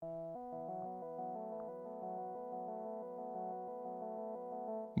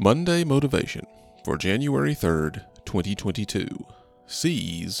Monday Motivation for January 3rd, 2022.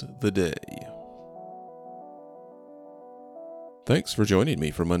 Seize the Day. Thanks for joining me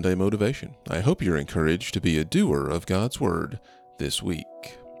for Monday Motivation. I hope you're encouraged to be a doer of God's Word this week.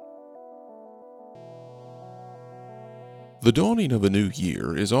 The dawning of a new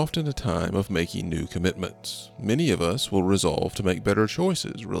year is often a time of making new commitments. Many of us will resolve to make better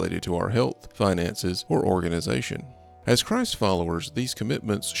choices related to our health, finances, or organization. As Christ followers, these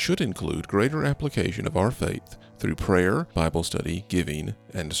commitments should include greater application of our faith through prayer, Bible study, giving,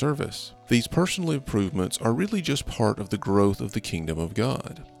 and service. These personal improvements are really just part of the growth of the kingdom of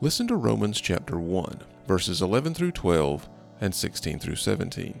God. Listen to Romans chapter 1, verses 11 through 12 and 16 through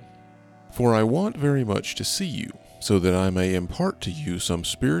 17. For I want very much to see you, so that I may impart to you some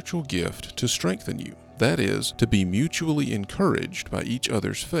spiritual gift to strengthen you. That is, to be mutually encouraged by each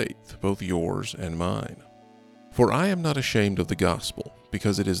other's faith, both yours and mine. For I am not ashamed of the gospel,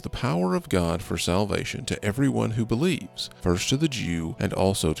 because it is the power of God for salvation to everyone who believes, first to the Jew and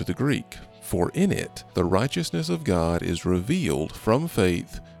also to the Greek. For in it the righteousness of God is revealed from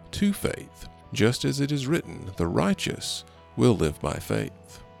faith to faith, just as it is written, the righteous will live by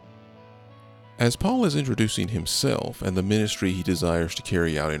faith. As Paul is introducing himself and the ministry he desires to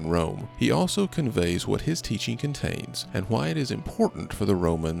carry out in Rome, he also conveys what his teaching contains and why it is important for the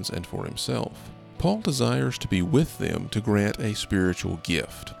Romans and for himself. Paul desires to be with them to grant a spiritual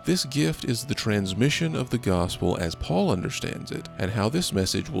gift. This gift is the transmission of the gospel as Paul understands it, and how this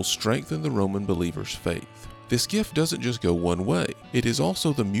message will strengthen the Roman believers' faith. This gift doesn't just go one way. It is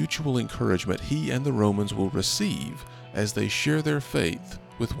also the mutual encouragement he and the Romans will receive as they share their faith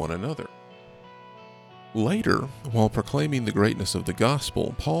with one another. Later, while proclaiming the greatness of the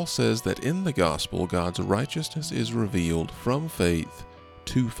gospel, Paul says that in the gospel, God's righteousness is revealed from faith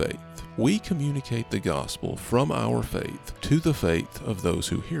to faith. We communicate the gospel from our faith to the faith of those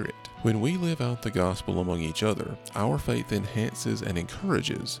who hear it. When we live out the gospel among each other, our faith enhances and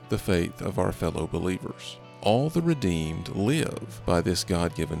encourages the faith of our fellow believers. All the redeemed live by this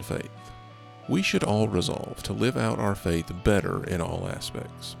God-given faith. We should all resolve to live out our faith better in all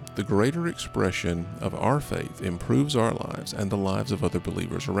aspects. The greater expression of our faith improves our lives and the lives of other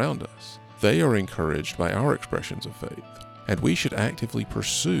believers around us. They are encouraged by our expressions of faith. And we should actively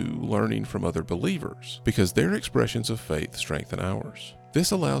pursue learning from other believers, because their expressions of faith strengthen ours.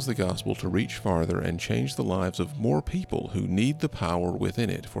 This allows the gospel to reach farther and change the lives of more people who need the power within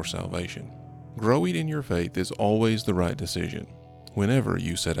it for salvation. Growing in your faith is always the right decision, whenever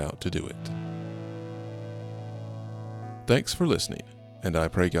you set out to do it. Thanks for listening, and I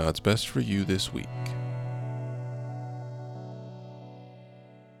pray God's best for you this week.